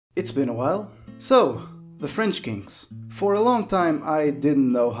It's been a while. So, the French kings. For a long time I didn't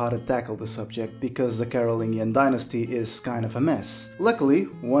know how to tackle the subject because the Carolingian dynasty is kind of a mess. Luckily,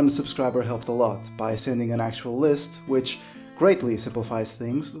 one subscriber helped a lot by sending an actual list, which greatly simplifies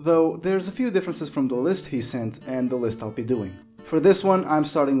things, though there's a few differences from the list he sent and the list I'll be doing. For this one I'm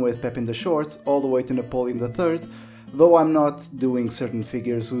starting with Pepin the Short all the way to Napoleon III, though I'm not doing certain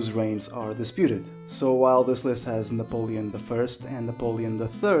figures whose reigns are disputed. So while this list has Napoleon I and Napoleon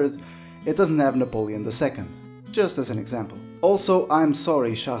III, it doesn't have Napoleon II, just as an example. Also, I'm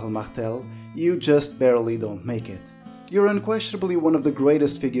sorry Charles Martel, you just barely don't make it. You're unquestionably one of the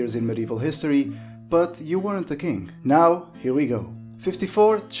greatest figures in medieval history, but you weren't a king. Now, here we go.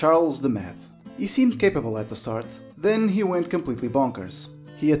 54. Charles the Mad. He seemed capable at the start, then he went completely bonkers.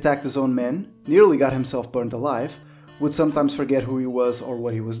 He attacked his own men, nearly got himself burned alive, would sometimes forget who he was or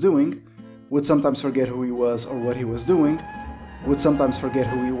what he was doing, would sometimes forget who he was or what he was doing,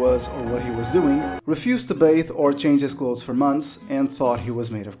 refused to bathe or change his clothes for months, and thought he was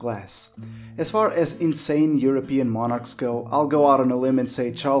made of glass. As far as insane European monarchs go, I'll go out on a limb and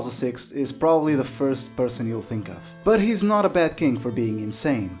say Charles VI is probably the first person you'll think of. But he's not a bad king for being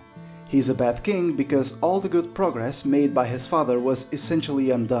insane. He's a bad king because all the good progress made by his father was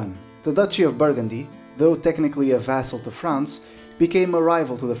essentially undone. The Duchy of Burgundy, though technically a vassal to France, became a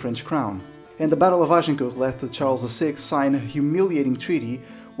rival to the French crown, and the Battle of Agincourt led to Charles VI sign a humiliating treaty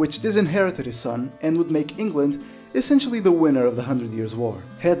which disinherited his son and would make England essentially the winner of the 100 Years' War,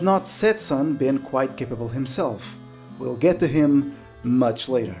 had not said son been quite capable himself. We'll get to him much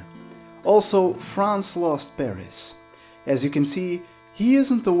later. Also, France lost Paris. As you can see, he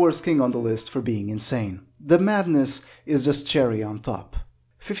isn't the worst king on the list for being insane. The madness is just cherry on top.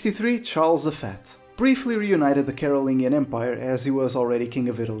 53. Charles the Fat. Briefly reunited the Carolingian Empire as he was already king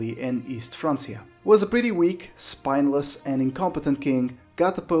of Italy and East Francia. Was a pretty weak, spineless and incompetent king,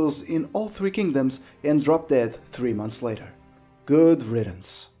 got deposed in all three kingdoms and dropped dead 3 months later. Good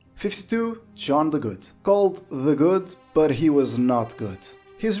riddance. 52. John the Good. Called the Good, but he was not good.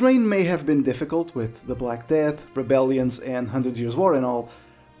 His reign may have been difficult with the Black Death, rebellions and 100 Years' War and all,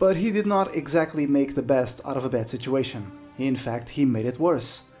 but he did not exactly make the best out of a bad situation. In fact, he made it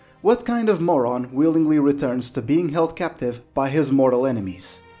worse. What kind of moron willingly returns to being held captive by his mortal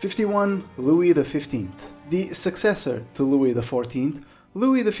enemies? 51. Louis XV. The successor to Louis XIV,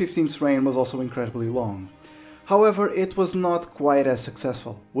 Louis XV's reign was also incredibly long. However, it was not quite as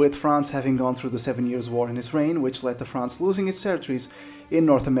successful, with France having gone through the 7 Years' War in his reign, which led to France losing its territories in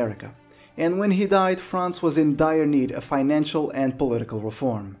North America. And when he died, France was in dire need of financial and political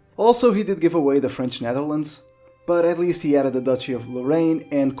reform. Also, he did give away the French Netherlands, but at least he added the Duchy of Lorraine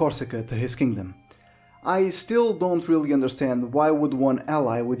and Corsica to his kingdom. I still don't really understand why would one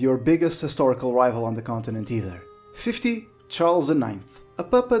ally with your biggest historical rival on the continent either. 50. Charles IX. A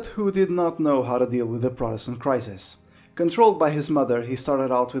puppet who did not know how to deal with the Protestant crisis. Controlled by his mother, he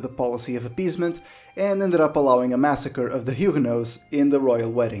started out with a policy of appeasement and ended up allowing a massacre of the Huguenots in the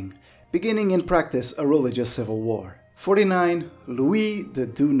royal wedding, beginning in practice a religious civil war. 49. Louis the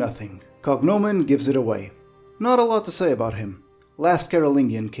Do-Nothing. Cognomen gives it away. Not a lot to say about him. Last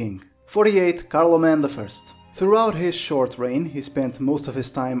Carolingian king. 48. Carloman I. Throughout his short reign, he spent most of his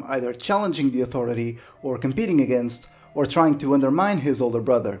time either challenging the authority or competing against, or trying to undermine his older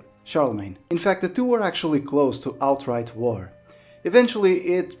brother, Charlemagne. In fact, the two were actually close to outright war. Eventually,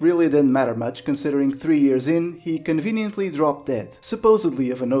 it really didn't matter much, considering 3 years in, he conveniently dropped dead,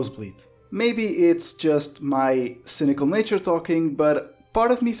 supposedly of a nosebleed. Maybe it's just my cynical nature talking, but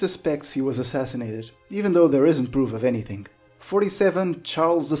part of me suspects he was assassinated, even though there isn't proof of anything. 47.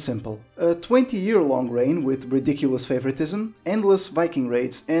 Charles the Simple. A 20-year-long reign with ridiculous favoritism, endless Viking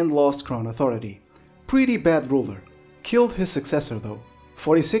raids and lost crown authority. Pretty bad ruler. Killed his successor though.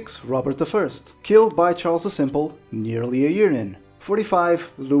 46. Robert I. Killed by Charles the Simple nearly a year in.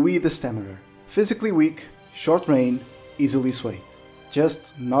 45. Louis the Stammerer. Physically weak, short reign, easily swayed.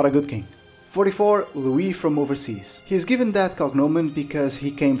 Just not a good king. 44. Louis from overseas. He is given that cognomen because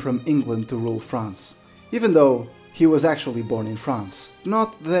he came from England to rule France, even though he was actually born in France.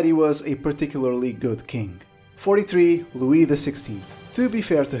 Not that he was a particularly good king. 43. Louis XVI. To be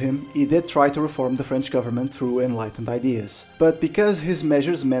fair to him, he did try to reform the French government through enlightened ideas, but because his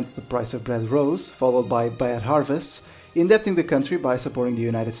measures meant the price of bread rose, followed by bad harvests, indebting the country by supporting the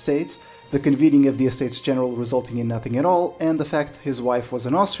United States, the convening of the Estates General resulting in nothing at all, and the fact his wife was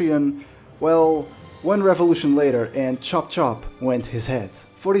an Austrian, well, one revolution later and chop chop went his head.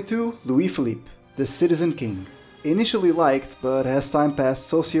 42. Louis Philippe, the Citizen King. Initially liked, but as time passed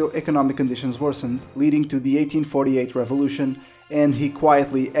socio-economic conditions worsened, leading to the 1848 revolution, and he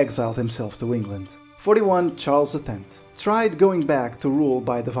quietly exiled himself to England. 41. Charles X tried going back to rule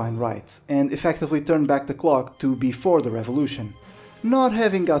by divine right, and effectively turned back the clock to before the revolution, not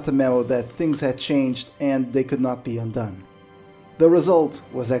having got the memo that things had changed and they could not be undone. The result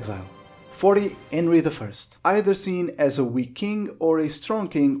was exile. 40. Henry I, either seen as a weak king or a strong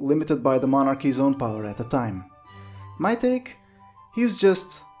king limited by the monarchy's own power at the time. My take? He's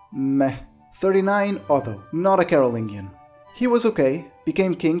just meh. 39. Otho, not a Carolingian. He was okay,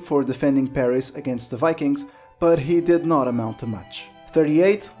 became king for defending Paris against the Vikings, but he did not amount to much.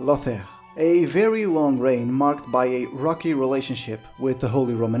 38. Lothair, a very long reign marked by a rocky relationship with the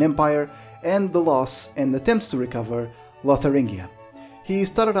Holy Roman Empire and the loss and attempts to recover Lotharingia. He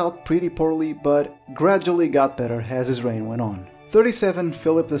started out pretty poorly, but gradually got better as his reign went on. 37.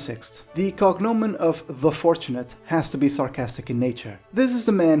 Philip VI. The cognomen of the Fortunate has to be sarcastic in nature. This is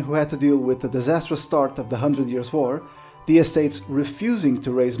the man who had to deal with the disastrous start of the 100 Years' War, the estates refusing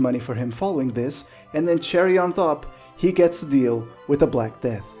to raise money for him following this, and then cherry on top, he gets to deal with a Black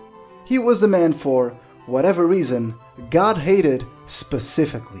Death. He was the man for, whatever reason, God hated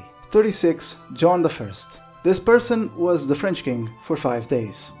specifically. 36. John I. This person was the French king for 5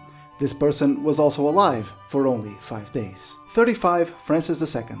 days. This person was also alive for only 5 days. 35.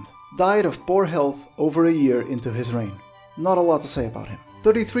 Francis II. Died of poor health over a year into his reign. Not a lot to say about him.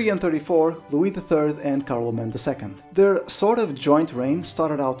 33 and 34. Louis III and Carloman II. Their sort of joint reign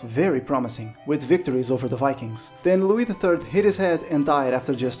started out very promising, with victories over the Vikings. Then Louis III hit his head and died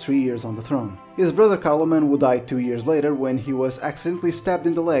after just 3 years on the throne. His brother Carloman would die 2 years later when he was accidentally stabbed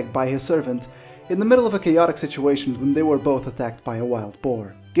in the leg by his servant in the middle of a chaotic situation when they were both attacked by a wild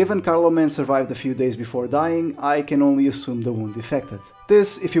boar. Given Carloman survived a few days before dying, I can only assume the wound infected.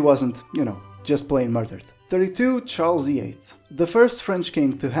 This if he wasn't, just plain murdered. 32. Charles VIII. The first French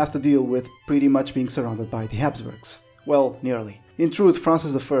king to have to deal with pretty much being surrounded by the Habsburgs. Well, nearly. In truth,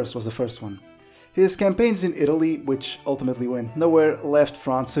 Francis I was the first one. His campaigns in Italy, which ultimately went nowhere, left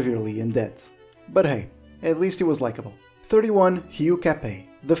France severely in debt. But hey, at least he was likable. 31. Hugh Capet,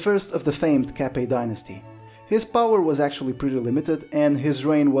 the first of the famed Capet dynasty. His power was actually pretty limited and his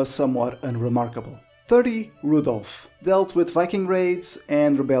reign was somewhat unremarkable. 30. Rudolf dealt with Viking raids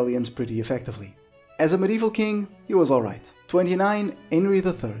and rebellions pretty effectively. As a medieval king, he was alright. 29. Henry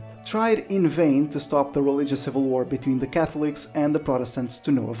III tried in vain to stop the religious civil war between the Catholics and the Protestants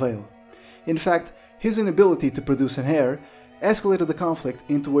to no avail. In fact, his inability to produce an heir escalated the conflict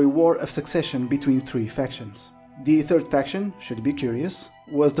into a war of succession between 3 factions. The third faction, should be curious,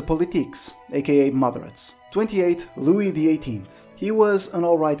 was the Politiques, aka moderates. 28. Louis XVIII. He was an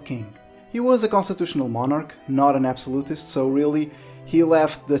alright king. He was a constitutional monarch, not an absolutist, so really, he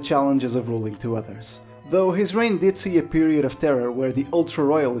left the challenges of ruling to others. Though his reign did see a period of terror where the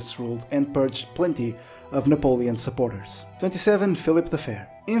ultra-royalists ruled and purged plenty of Napoleon's supporters. 27. Philip the Fair,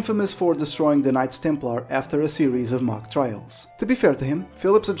 infamous for destroying the Knights Templar after a series of mock trials. To be fair to him,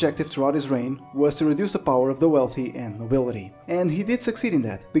 Philip's objective throughout his reign was to reduce the power of the wealthy and nobility. And he did succeed in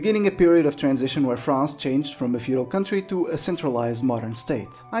that, beginning a period of transition where France changed from a feudal country to a centralized modern state.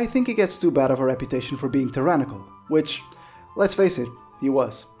 I think he gets too bad of a reputation for being tyrannical, which, let's face it, he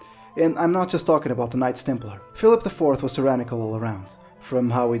was. And I'm not just talking about the Knights Templar. Philip IV was tyrannical all around.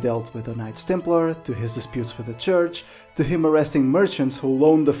 From how he dealt with the Knights Templar, to his disputes with the church, to him arresting merchants who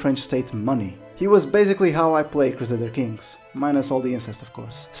loaned the French state money. He was basically how I play Crusader Kings, minus all the incest of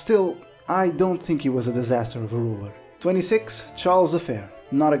course. Still, I don't think he was a disaster of a ruler. 26. Charles the Fair.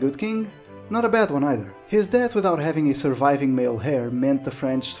 Not a good king, not a bad one either. His death without having a surviving male heir meant the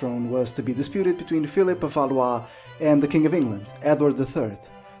French throne was to be disputed between Philip of Valois and the King of England, Edward III,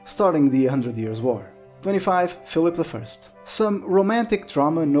 starting the 100 Years' War. 25. Philip I. Some romantic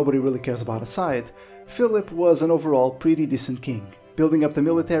drama nobody really cares about aside, Philip was an overall pretty decent king, building up the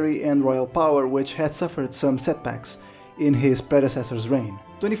military and royal power which had suffered some setbacks in his predecessor's reign.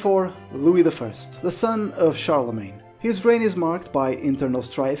 24. Louis I, the son of Charlemagne. His reign is marked by internal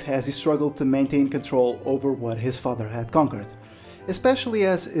strife as he struggled to maintain control over what his father had conquered, especially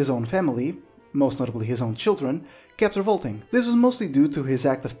as his own family, most notably his own children, kept revolting. This was mostly due to his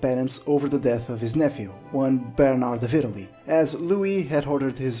act of penance over the death of his nephew, one Bernard of Italy, as Louis had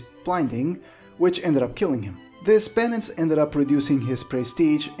ordered his blinding, which ended up killing him. This penance ended up reducing his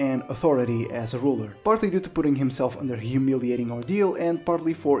prestige and authority as a ruler, partly due to putting himself under a humiliating ordeal and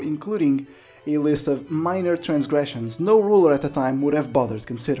partly for including a list of minor transgressions no ruler at the time would have bothered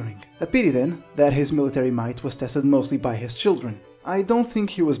considering. A pity then that his military might was tested mostly by his children. I don't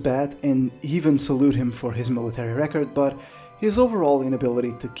think he was bad and even salute him for his military record, but his overall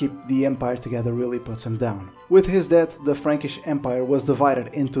inability to keep the empire together really puts him down. With his death, the Frankish Empire was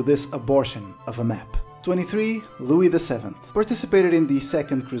divided into this abortion of a map. 23. Louis VII participated in the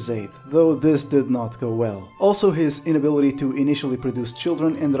Second Crusade, though this did not go well. Also, his inability to initially produce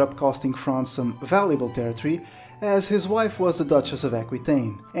children ended up costing France some valuable territory, as his wife was the Duchess of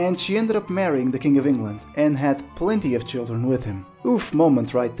Aquitaine, and she ended up marrying the King of England and had plenty of children with him. Oof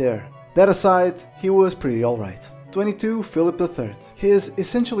moment right there. That aside, he was pretty alright. 22. Philip III. He is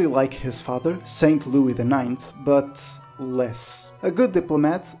essentially like his father, Saint Louis IX, but less. A good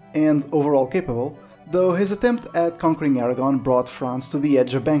diplomat and overall capable, though his attempt at conquering Aragon brought France to the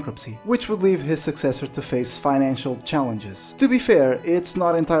edge of bankruptcy, which would leave his successor to face financial challenges. To be fair, it's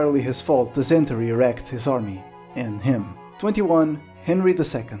not entirely his fault the Zenturi wrecked his army, and him. 21. Henry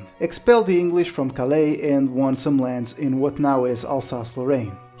II expelled the English from Calais and won some lands in what now is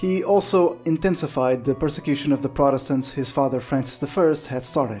Alsace-Lorraine. He also intensified the persecution of the Protestants his father Francis I had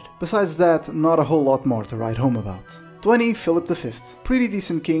started. Besides that, not a whole lot more to write home about. 20. Philip V. Pretty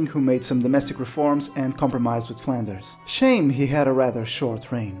decent king who made some domestic reforms and compromised with Flanders. Shame he had a rather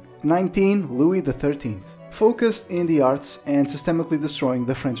short reign. 19. Louis XIII. Focused in the arts and systemically destroying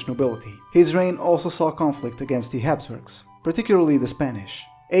the French nobility. His reign also saw conflict against the Habsburgs, particularly the Spanish.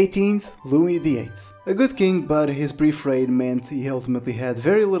 18th. Louis VIII. A good king, but his brief reign meant he ultimately had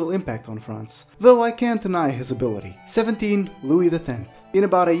very little impact on France, though I can't deny his ability. 17. Louis X. In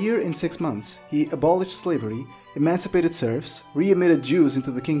about a year and 6 months, he abolished slavery, emancipated serfs, re-admitted Jews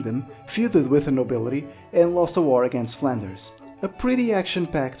into the kingdom, feuded with the nobility, and lost a war against Flanders. A pretty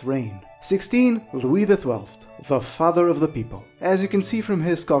action-packed reign. 16. Louis XII, the father of the people. As you can see from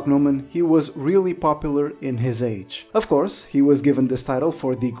his cognomen, he was really popular in his age. Of course, he was given this title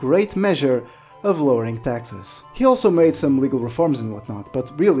for the great measure of lowering taxes. He also made some legal reforms and whatnot,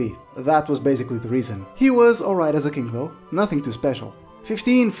 but really, that was basically the reason. He was alright as a king though, nothing too special.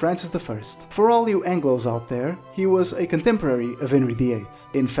 15. Francis I. For all you Anglos out there, he was a contemporary of Henry VIII.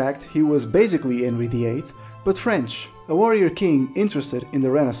 In fact, he was basically Henry VIII, but French, a warrior king interested in the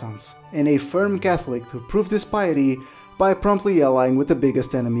Renaissance, and a firm Catholic who proved his piety by promptly allying with the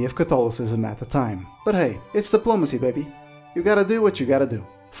biggest enemy of Catholicism at the time. But hey, it's diplomacy, baby. You gotta do what you gotta do.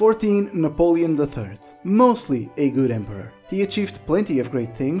 14. Napoleon III. Mostly a good emperor. He achieved plenty of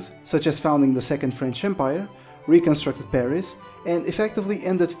great things, such as founding the Second French Empire, reconstructed Paris, and effectively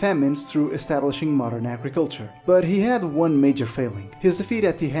ended famines through establishing modern agriculture. But he had one major failing. His defeat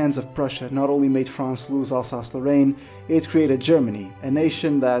at the hands of Prussia not only made France lose Alsace-Lorraine, it created Germany, a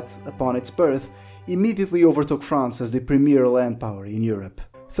nation that, upon its birth, immediately overtook France as the premier land power in Europe.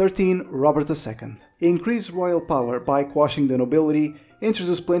 13. Robert II. He increased royal power by quashing the nobility,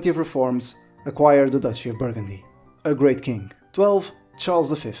 introduced plenty of reforms, acquired the Duchy of Burgundy. A great king. 12.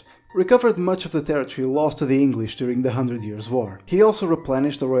 Charles V. Recovered much of the territory lost to the English during the 100 Years' War. He also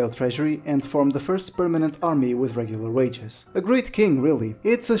replenished the royal treasury and formed the first permanent army with regular wages. A great king, really.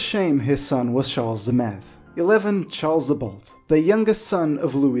 It's a shame his son was Charles the Mad. 11. Charles the Bold. The youngest son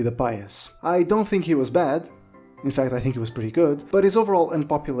of Louis the Pious. I don't think he was bad. In fact, I think he was pretty good, but his overall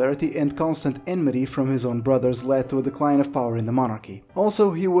unpopularity and constant enmity from his own brothers led to a decline of power in the monarchy.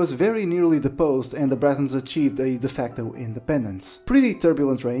 Also, he was very nearly deposed and the Bretons achieved a de facto independence. Pretty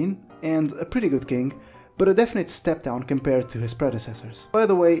turbulent reign, and a pretty good king, but a definite step down compared to his predecessors. By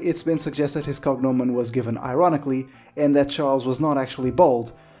the way, it's been suggested his cognomen was given ironically, and that Charles was not actually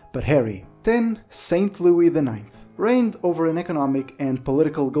bald, but hairy. 10. Saint Louis IX. Reigned over an economic and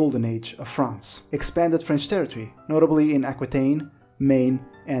political golden age of France, expanded French territory, notably in Aquitaine, Maine,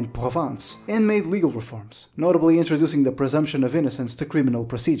 and Provence, and made legal reforms, notably introducing the presumption of innocence to criminal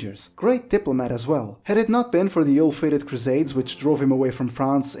procedures. Great diplomat as well. Had it not been for the ill-fated Crusades which drove him away from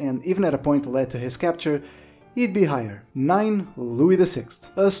France and even at a point led to his capture, he'd be higher. 9. Louis VI.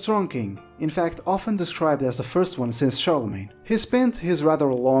 A strong king, in fact often described as the first one since Charlemagne. He spent his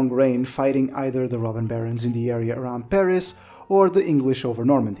rather long reign fighting either the Robin Barons in the area around Paris or the English over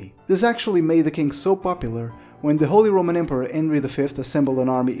Normandy. This actually made the king so popular, when the Holy Roman Emperor Henry V assembled an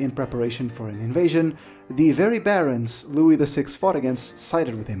army in preparation for an invasion, the very barons Louis VI fought against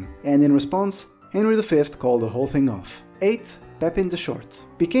sided with him, and in response, Henry V called the whole thing off. 8. Pepin the Short.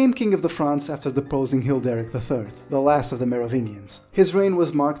 Became king of the Franks after deposing Hilderic III, the last of the Merovingians. His reign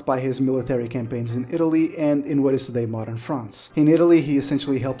was marked by his military campaigns in Italy and in what is today modern France. In Italy, he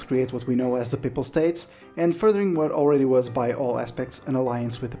essentially helped create what we know as the Papal States, and furthering what already was by all aspects an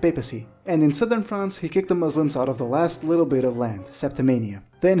alliance with the papacy. And in southern France, he kicked the Muslims out of the last little bit of land, Septimania.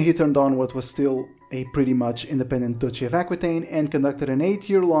 Then he turned on what was still a pretty much independent Duchy of Aquitaine and conducted an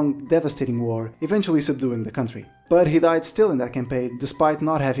 8-year-long devastating war, eventually subduing the country. But he died still in that campaign, despite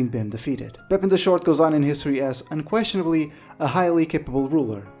not having been defeated. Pepin the Short goes on in history as unquestionably a highly capable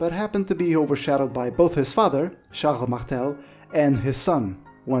ruler, but happened to be overshadowed by both his father, Charles Martel, and his son,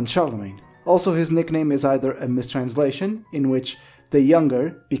 one Charlemagne. Also, his nickname is either a mistranslation, in which the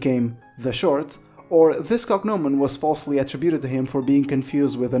younger became the short, or this cognomen was falsely attributed to him for being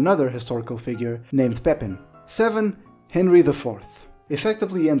confused with another historical figure named Pepin. 7. Henry IV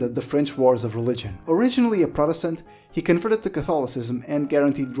effectively ended the French Wars of Religion. Originally a Protestant, he converted to Catholicism and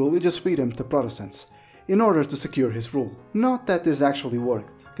guaranteed religious freedom to Protestants in order to secure his rule. Not that this actually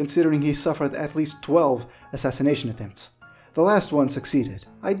worked, considering he suffered at least 12 assassination attempts. The last one succeeded.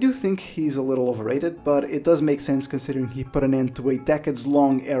 I do think he's a little overrated, but it does make sense considering he put an end to a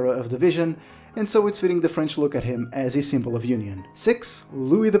decades-long era of division, and so it's fitting the French look at him as a symbol of union. 6.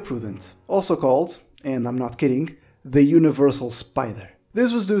 Louis the Prudent, also called, and I'm not kidding, the Universal Spider.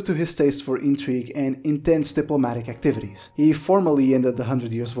 This was due to his taste for intrigue and intense diplomatic activities. He formally ended the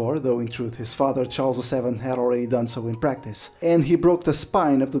 100 Years' War, though in truth his father Charles VII had already done so in practice, and he broke the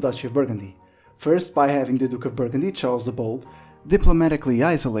spine of the Duchy of Burgundy. First by having the Duke of Burgundy, Charles the Bold, diplomatically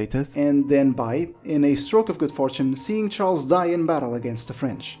isolated, and then by, in a stroke of good fortune, seeing Charles die in battle against the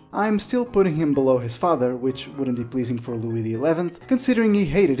French. I'm still putting him below his father, which wouldn't be pleasing for Louis XI, considering he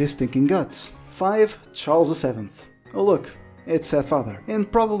hated his stinking guts. 5. Charles VII. Oh look, it's Seth Father,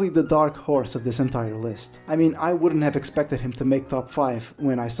 and probably the dark horse of this entire list. I mean, I wouldn't have expected him to make top 5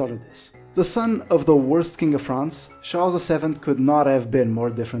 when I started this. The son of the worst king of France, Charles VII could not have been more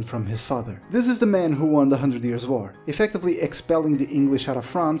different from his father. This is the man who won the 100 Years' War, effectively expelling the English out of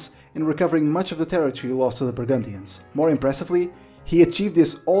France and recovering much of the territory lost to the Burgundians. More impressively, he achieved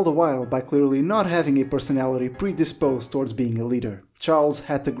this all the while by clearly not having a personality predisposed towards being a leader. Charles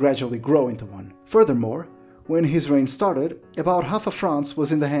had to gradually grow into one. Furthermore, when his reign started, about half of France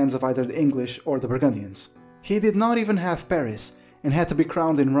was in the hands of either the English or the Burgundians. He did not even have Paris and had to be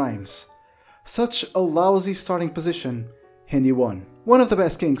crowned in Reims. Such a lousy starting position, and he won. One of the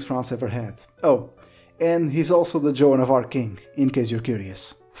best kings France ever had. Oh, and he's also the Joan of Arc king, in case you're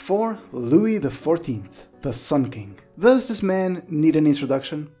curious. 4. Louis XIV, the Sun King. Does this man need an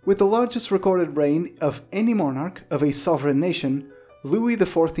introduction? With the largest recorded reign of any monarch of a sovereign nation, Louis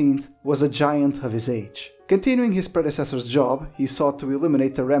XIV was a giant of his age. Continuing his predecessor's job, he sought to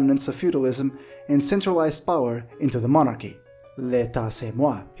eliminate the remnants of feudalism and centralized power into the monarchy. L'État c'est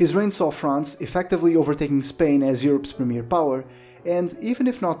moi. His reign saw France effectively overtaking Spain as Europe's premier power, and even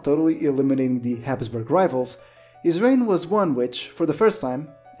if not totally eliminating the Habsburg rivals, his reign was one which, for the first time,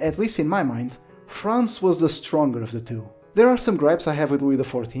 at least in my mind, France was the stronger of the two. There are some gripes I have with Louis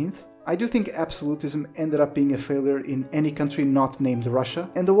XIV. I do think absolutism ended up being a failure in any country not named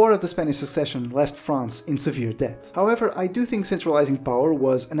Russia, and the War of the Spanish Succession left France in severe debt. However, I do think centralizing power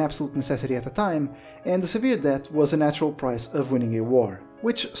was an absolute necessity at the time, and the severe debt was a natural price of winning a war,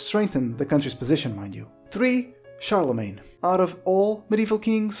 which strengthened the country's position, mind you. 3. Charlemagne. Out of all medieval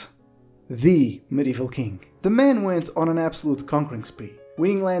kings, the medieval king. The man went on an absolute conquering spree,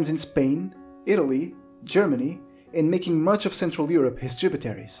 winning lands in Spain, Italy, Germany, and making much of Central Europe his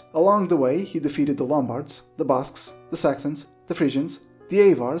tributaries. Along the way, he defeated the Lombards, the Basques, the Saxons, the Frisians, the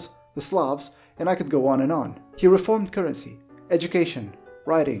Avars, the Slavs, and I could go on and on. He reformed currency, education,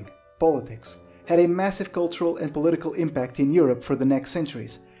 writing, politics, had a massive cultural and political impact in Europe for the next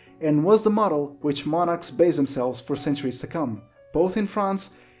centuries, and was the model which monarchs base themselves for centuries to come, both in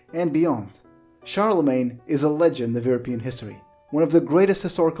France and beyond. Charlemagne is a legend of European history, one of the greatest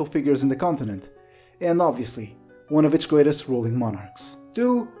historical figures in the continent, and obviously, one of its greatest ruling monarchs.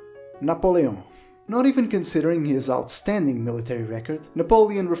 2. Napoleon. Not even considering his outstanding military record,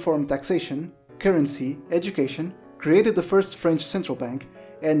 Napoleon reformed taxation, currency, education, created the first French central bank,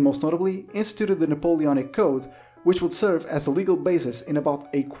 and most notably instituted the Napoleonic Code, which would serve as a legal basis in about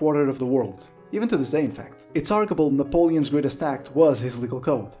a quarter of the world. Even to this day, in fact. It's arguable Napoleon's greatest act was his legal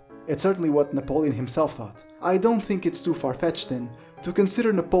code. It's certainly what Napoleon himself thought. I don't think it's too far-fetched then to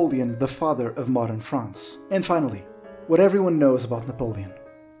consider Napoleon the father of modern France. And finally, what everyone knows about Napoleon,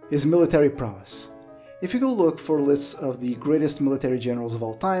 his military prowess. If you go look for lists of the greatest military generals of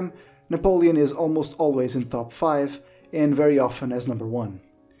all time, Napoleon is almost always in top 5 and very often as number 1.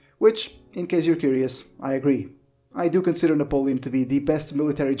 Which, in case you're curious, I agree. I do consider Napoleon to be the best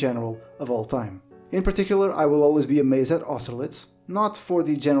military general of all time. In particular, I will always be amazed at Austerlitz, not for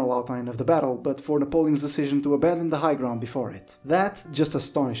the general outline of the battle, but for Napoleon's decision to abandon the high ground before it. That just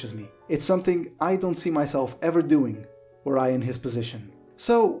astonishes me. It's something I don't see myself ever doing were I in his position.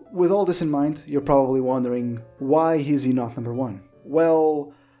 So, with all this in mind, you're probably wondering, why is he not number 1?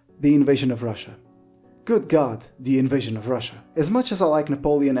 Well, the invasion of Russia. Good God, the invasion of Russia. As much as I like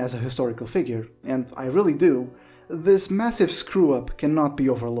Napoleon as a historical figure, and I really do, this massive screw-up cannot be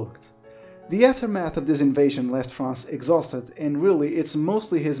overlooked. The aftermath of this invasion left France exhausted, and really it's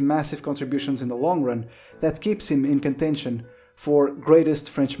mostly his massive contributions in the long run that keeps him in contention for greatest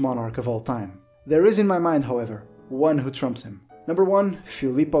French monarch of all time. There is in my mind, however, one who trumps him. Number 1,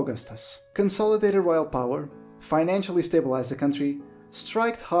 Philippe Augustus. Consolidated royal power, financially stabilized the country,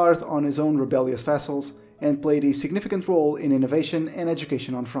 striked hard on his own rebellious vassals, and played a significant role in innovation and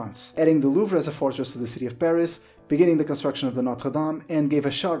education on France, adding the Louvre as a fortress to the city of Paris, beginning the construction of the Notre Dame, and gave a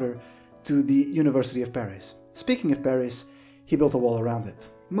charter to the University of Paris. Speaking of Paris, he built a wall around it.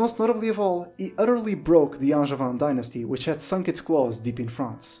 Most notably of all, he utterly broke the Angevin dynasty, which had sunk its claws deep in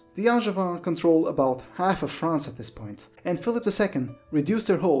France. The Angevins control about half of France at this point, and Philip II reduced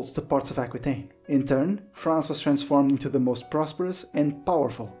their holds to parts of Aquitaine. In turn, France was transformed into the most prosperous and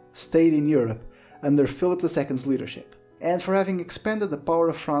powerful state in Europe under Philip II's leadership, and for having expanded the power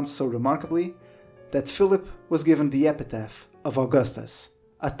of France so remarkably that Philip was given the epitaph of Augustus,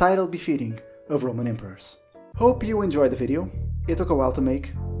 a title befitting of Roman emperors. Hope you enjoyed the video. It took a while to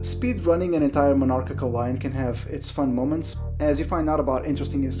make. Speed running an entire monarchical line can have its fun moments, as you find out about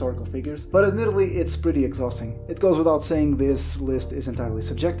interesting historical figures, but admittedly it's pretty exhausting. It goes without saying this list is entirely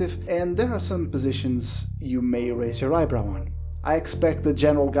subjective, and there are some positions you may raise your eyebrow on. I expect the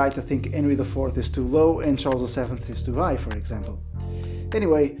general guy to think Henry IV is too low and Charles VII is too high, for example.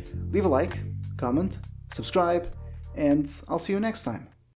 Anyway, leave a like, comment, subscribe, and I'll see you next time.